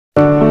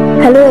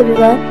Hello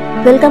everyone,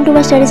 welcome to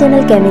my study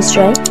channel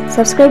Chemistry.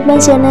 Subscribe my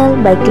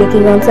channel by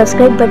clicking on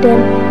subscribe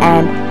button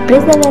and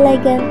press the bell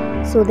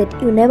icon so that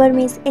you never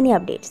miss any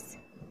updates.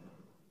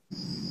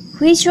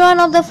 Which one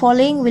of the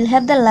following will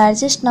have the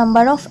largest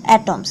number of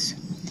atoms?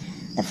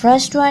 The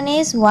first one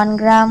is 1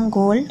 gram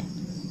gold,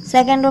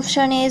 second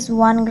option is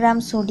 1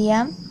 gram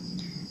sodium,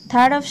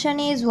 third option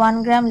is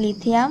 1 gram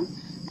lithium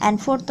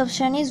and fourth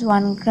option is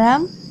 1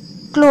 gram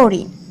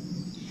chlorine.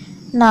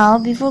 Now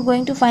before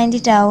going to find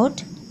it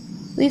out,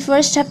 we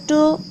first have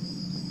to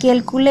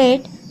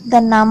calculate the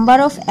number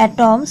of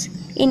atoms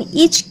in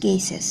each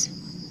cases.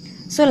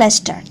 So let's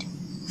start.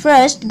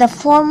 First, the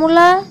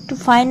formula to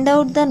find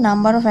out the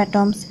number of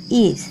atoms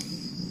is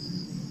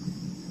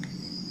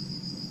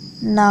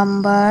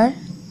number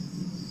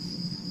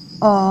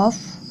of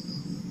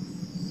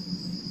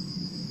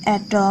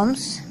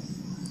atoms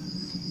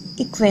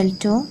equal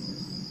to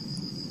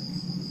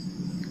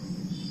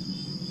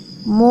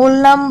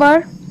mole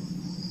number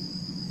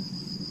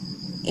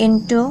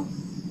into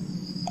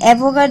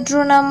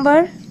Avogadro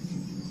number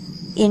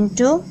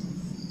into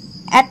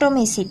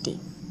atomicity.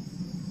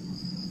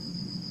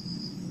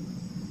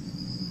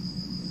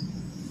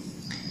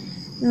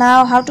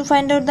 Now how to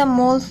find out the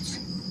moles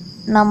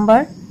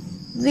number?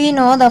 We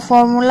know the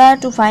formula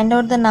to find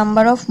out the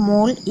number of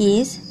mole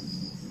is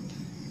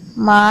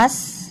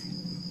mass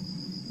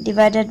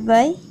divided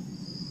by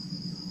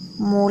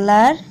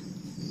molar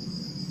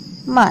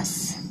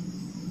mass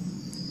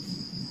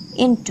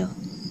into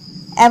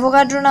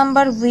Avogadro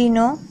number. We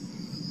know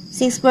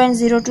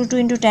 6.022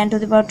 into 10 to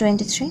the power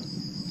 23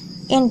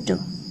 into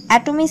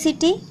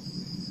atomicity.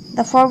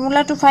 The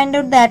formula to find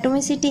out the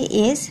atomicity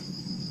is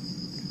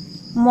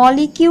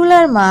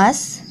molecular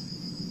mass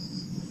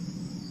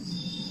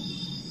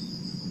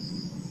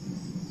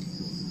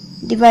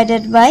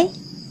divided by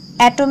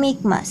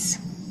atomic mass.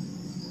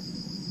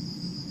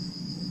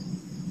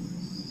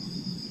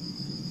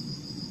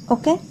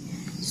 Okay,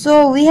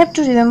 so we have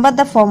to remember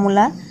the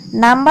formula: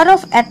 number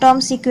of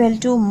atoms equal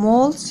to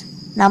moles,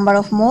 number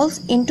of moles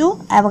into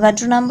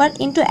Avogadro number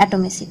into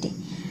atomicity.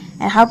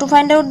 And how to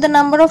find out the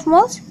number of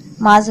moles?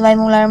 Mass by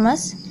molar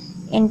mass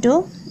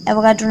into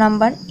Avogadro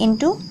number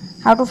into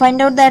how to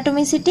find out the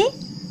atomicity?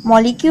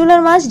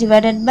 Molecular mass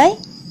divided by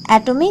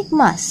atomic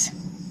mass.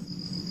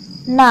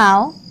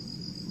 Now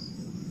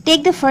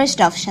take the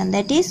first option,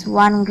 that is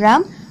 1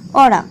 gram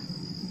aurum.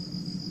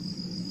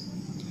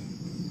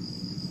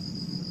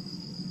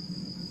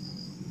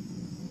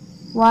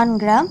 (1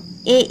 gram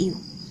AU).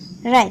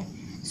 Right.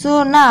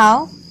 So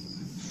now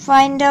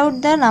find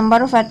out the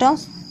number of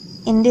atoms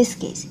in this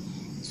case.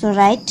 So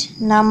write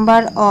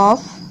number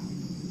of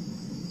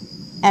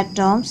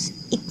atoms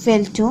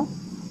equal to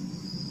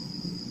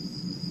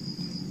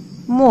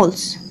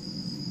moles.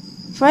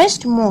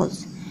 First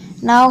moles.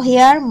 Now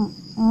here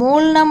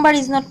mole number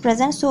is not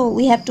present, so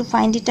we have to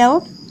find it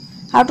out.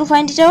 How to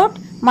find it out?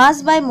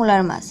 Mass by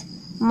molar mass.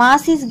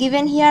 Mass is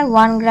given here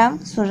 1 gram,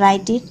 so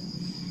write it.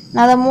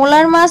 Now the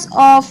molar mass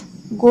of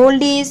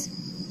gold is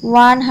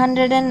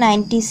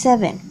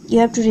 197. You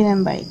have to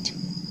remember it.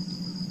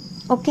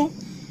 Okay.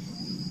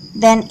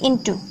 Then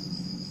into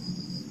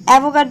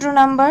Avogadro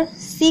number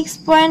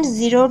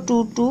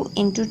 6.022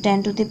 into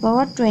 10 to the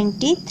power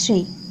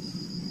 23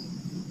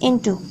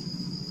 into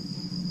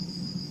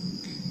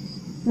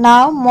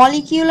now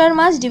molecular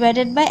mass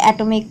divided by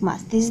atomic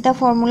mass. This is the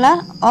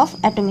formula of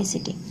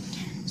atomicity.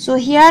 So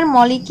here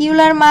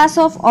molecular mass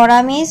of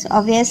aurum is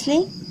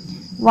obviously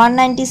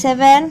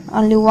 197.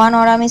 Only one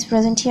aurum is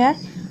present here,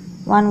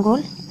 one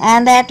gold,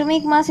 and the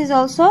atomic mass is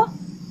also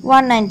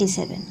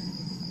 197.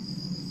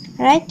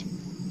 Right?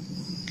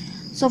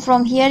 So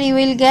from here you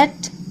will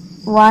get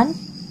 1.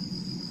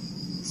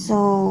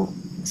 So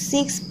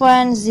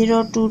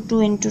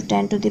 6.022 into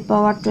 10 to the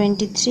power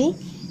 23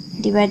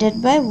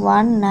 divided by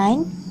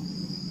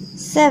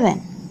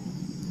 197.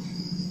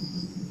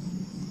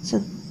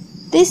 So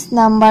this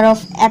number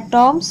of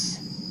atoms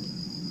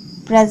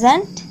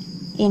present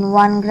in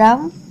 1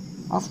 gram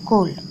of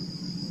gold.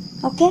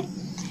 Okay.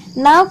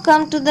 Now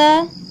come to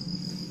the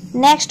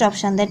next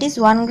option, that is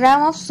 1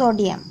 gram of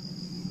sodium.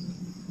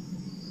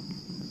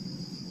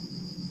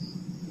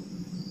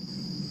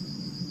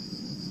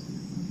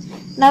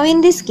 Now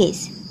in this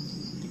case,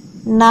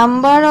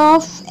 number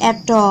of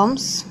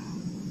atoms,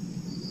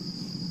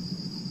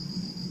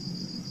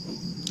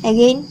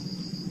 again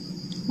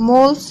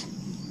moles.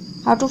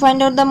 How to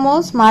find out the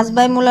moles? Mass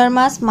by molar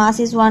mass. Mass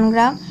is 1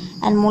 gram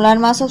and molar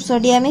mass of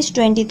sodium is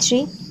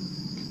 23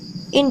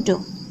 into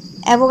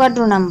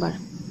Avogadro number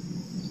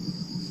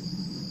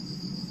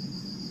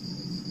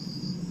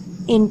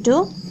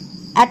into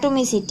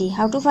atomicity.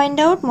 How to find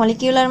out?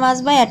 Molecular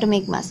mass by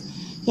atomic mass.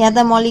 Here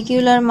the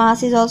molecular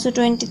mass is also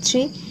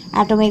 23,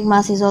 atomic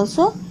mass is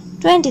also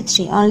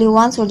 23. Only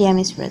one sodium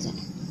is present.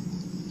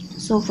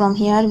 So from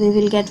here we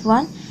will get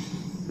 1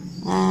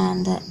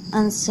 and the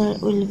answer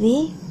will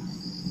be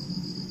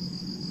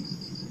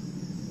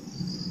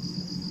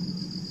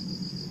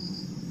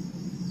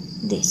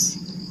this.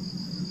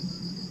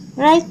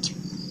 Right?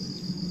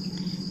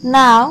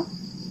 Now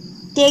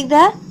take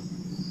the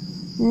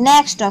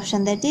Next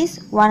option, that is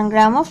 1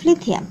 gram of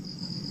lithium.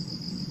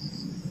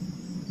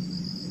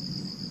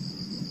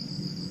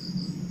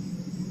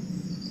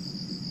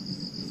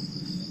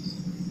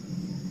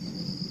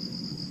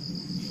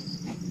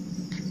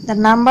 The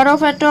number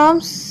of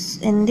atoms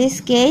in this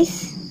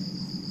case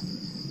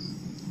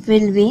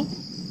will be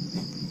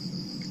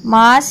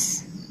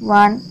mass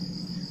 1,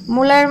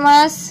 molar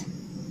mass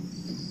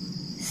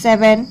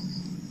 7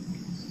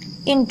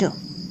 into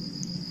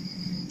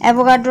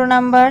Avogadro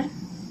number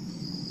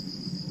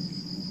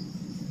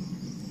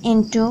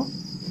into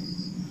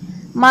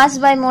mass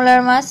by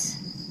molar mass.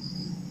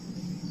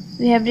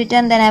 We have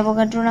written then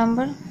Avogadro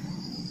number,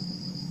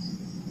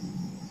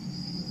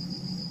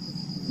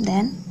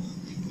 then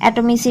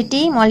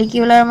atomicity,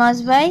 molecular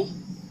mass by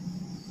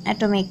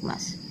atomic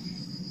mass.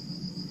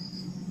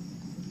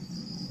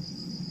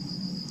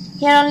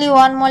 Here only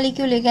one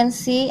molecule you can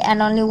see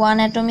and only one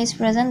atom is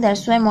present,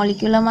 that's why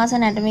molecular mass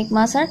and atomic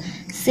mass are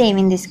same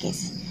in this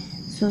case.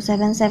 So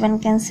 7 7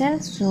 cancel,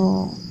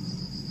 so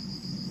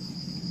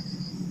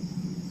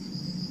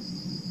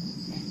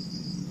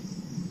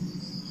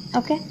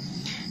okay.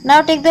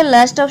 Now take the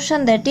last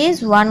option, that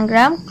is 1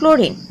 gram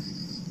chlorine.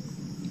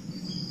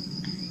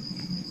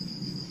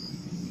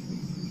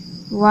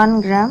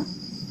 1 gram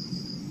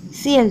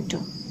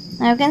Cl2.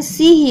 Now you can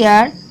see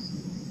here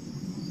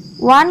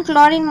one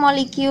chlorine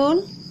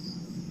molecule,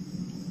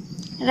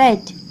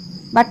 right,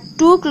 but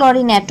two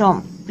chlorine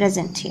atom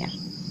present here.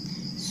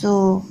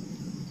 So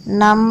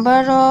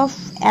number of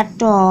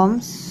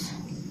atoms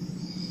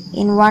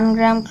in 1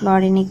 gram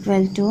chlorine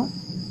equal to,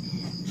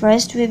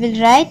 first we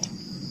will write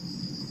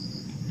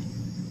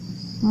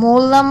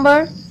mole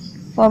number,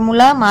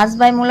 formula mass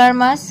by molar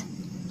mass.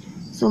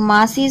 So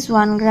mass is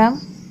 1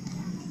 gram.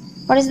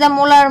 What is the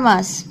molar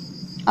mass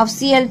of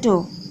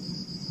Cl2?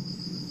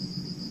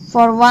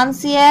 For 1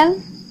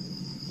 Cl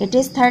it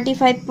is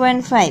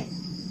 35.5,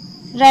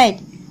 right,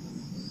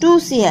 2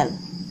 Cl,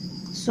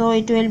 so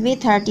it will be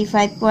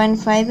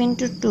 35.5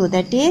 into 2,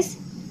 that is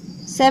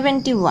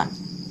 71.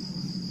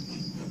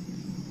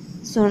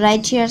 So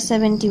write here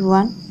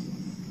 71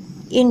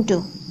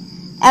 into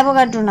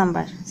Avogadro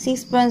number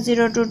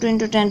 6.022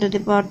 into 10 to the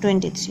power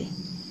 23.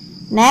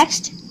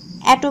 Next,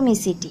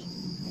 atomicity,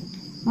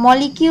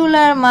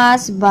 molecular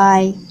mass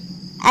by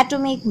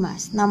atomic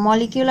mass. Now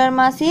molecular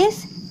mass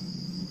is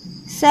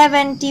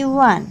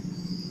 71,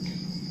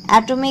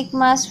 atomic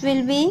mass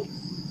will be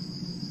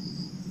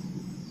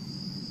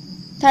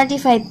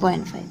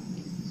 35.5.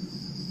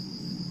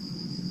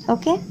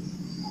 okay.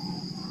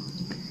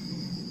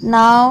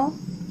 Now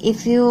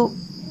if you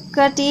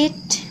cut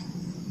it,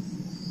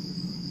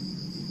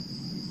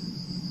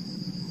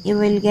 you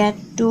will get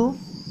 2.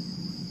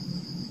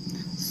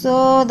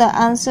 So the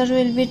answer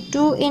will be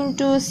 2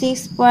 into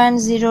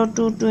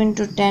 6.022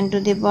 into 10 to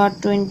the power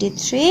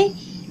 23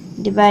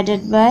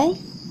 divided by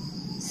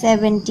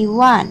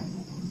 71.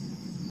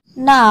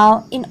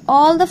 Now in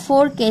all the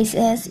 4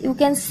 cases you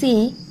can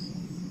see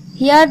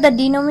here the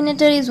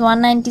denominator is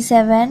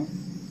 197,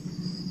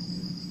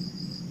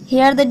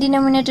 here the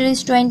denominator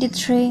is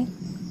 23,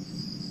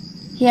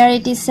 here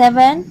it is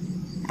 7,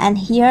 and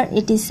here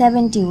it is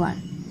 71.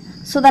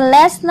 So the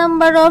less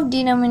number of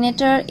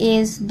denominator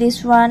is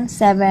this one,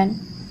 7.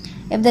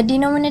 If the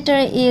denominator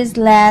is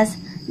less,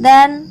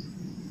 then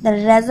the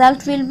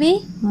result will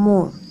be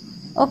more.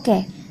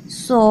 Okay,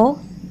 so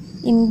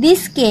in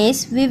this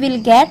case we will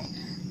get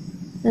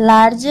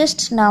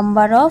largest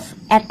number of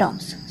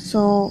atoms.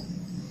 So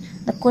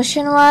the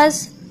question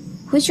was,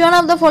 which one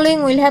of the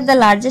following will have the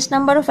largest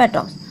number of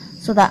atoms?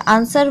 So the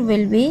answer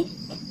will be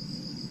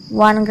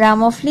 1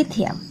 gram of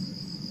lithium.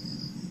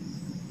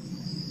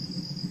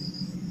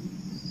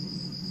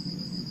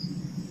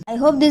 I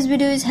hope this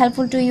video is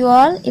helpful to you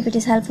all. If it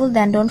is helpful,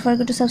 then don't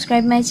forget to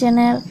subscribe my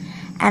channel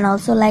and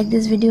also like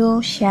this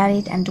video, share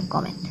it and to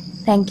comment.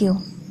 Thank you.